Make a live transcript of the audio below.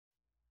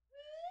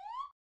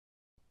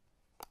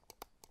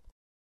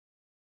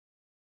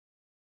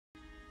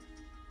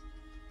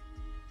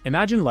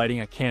Imagine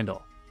lighting a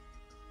candle.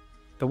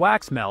 The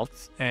wax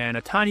melts and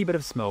a tiny bit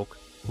of smoke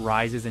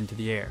rises into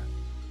the air.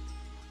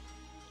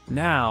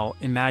 Now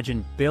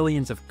imagine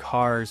billions of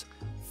cars,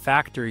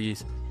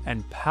 factories,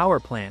 and power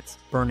plants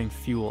burning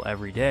fuel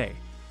every day.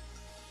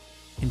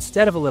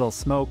 Instead of a little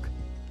smoke,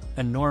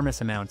 enormous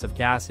amounts of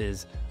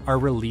gases are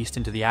released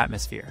into the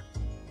atmosphere.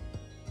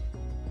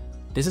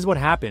 This is what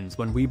happens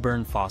when we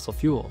burn fossil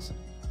fuels,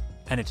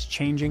 and it's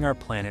changing our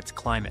planet's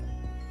climate.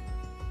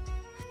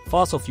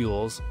 Fossil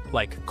fuels,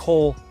 like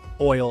coal,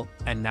 oil,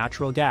 and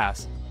natural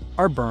gas,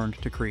 are burned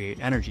to create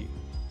energy.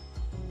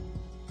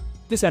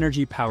 This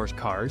energy powers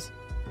cars,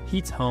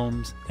 heats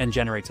homes, and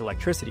generates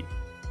electricity.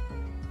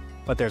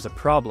 But there's a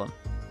problem.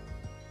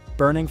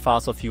 Burning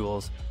fossil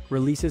fuels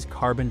releases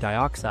carbon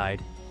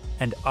dioxide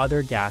and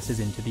other gases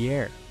into the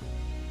air.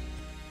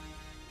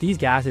 These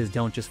gases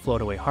don't just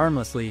float away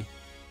harmlessly,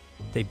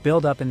 they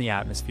build up in the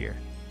atmosphere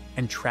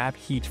and trap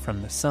heat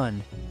from the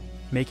sun,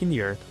 making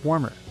the Earth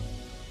warmer.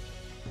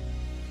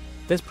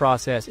 This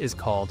process is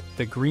called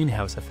the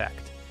greenhouse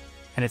effect,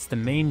 and it's the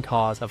main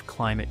cause of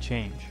climate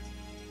change.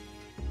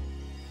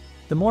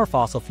 The more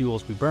fossil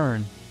fuels we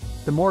burn,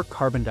 the more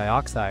carbon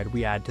dioxide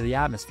we add to the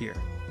atmosphere.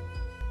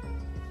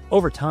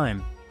 Over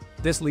time,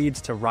 this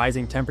leads to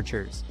rising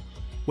temperatures,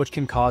 which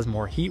can cause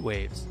more heat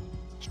waves,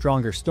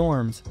 stronger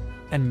storms,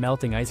 and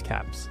melting ice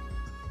caps.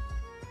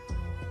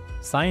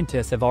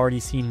 Scientists have already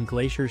seen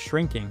glaciers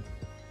shrinking,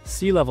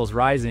 sea levels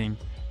rising,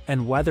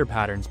 and weather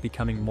patterns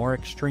becoming more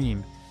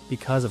extreme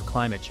because of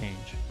climate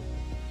change.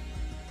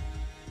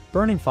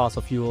 Burning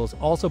fossil fuels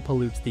also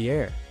pollutes the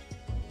air.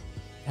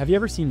 Have you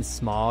ever seen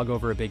smog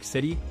over a big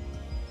city?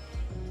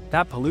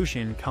 That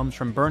pollution comes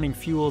from burning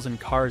fuels in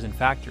cars and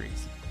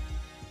factories.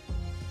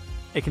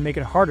 It can make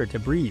it harder to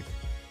breathe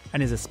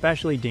and is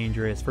especially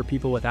dangerous for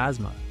people with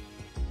asthma.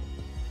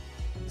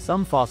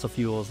 Some fossil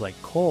fuels,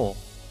 like coal,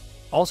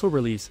 also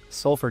release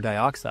sulfur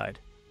dioxide,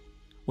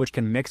 which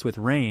can mix with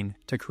rain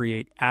to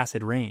create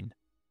acid rain,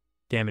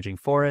 damaging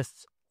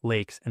forests,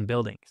 lakes, and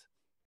buildings.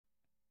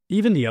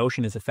 Even the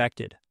ocean is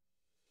affected.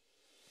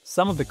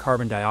 Some of the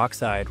carbon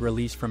dioxide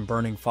released from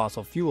burning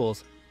fossil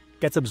fuels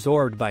gets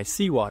absorbed by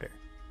seawater,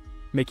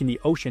 making the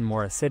ocean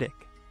more acidic.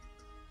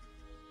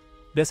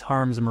 This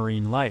harms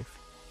marine life,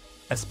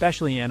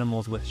 especially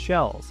animals with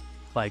shells,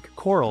 like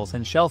corals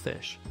and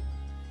shellfish,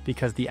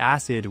 because the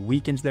acid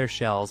weakens their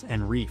shells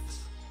and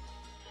reefs.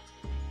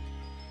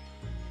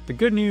 The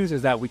good news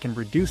is that we can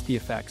reduce the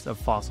effects of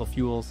fossil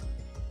fuels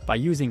by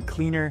using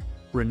cleaner,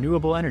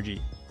 renewable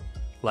energy,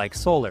 like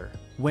solar,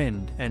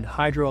 wind, and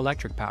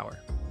hydroelectric power.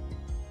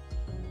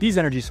 These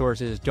energy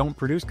sources don't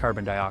produce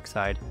carbon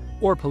dioxide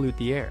or pollute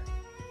the air,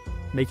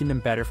 making them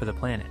better for the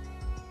planet.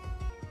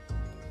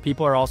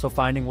 People are also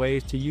finding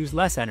ways to use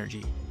less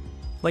energy,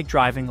 like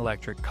driving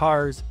electric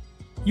cars,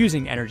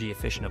 using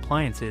energy-efficient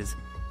appliances,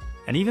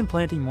 and even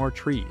planting more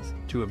trees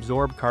to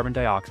absorb carbon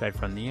dioxide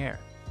from the air.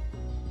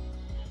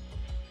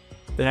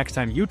 The next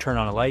time you turn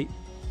on a light,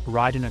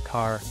 ride in a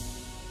car,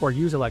 or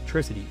use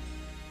electricity,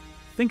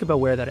 think about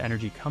where that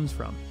energy comes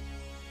from.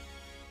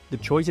 The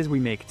choices we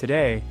make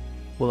today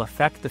will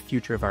affect the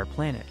future of our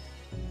planet.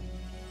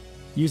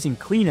 Using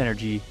clean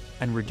energy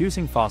and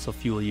reducing fossil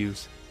fuel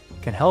use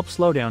can help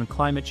slow down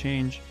climate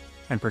change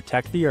and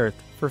protect the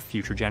Earth for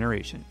future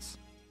generations.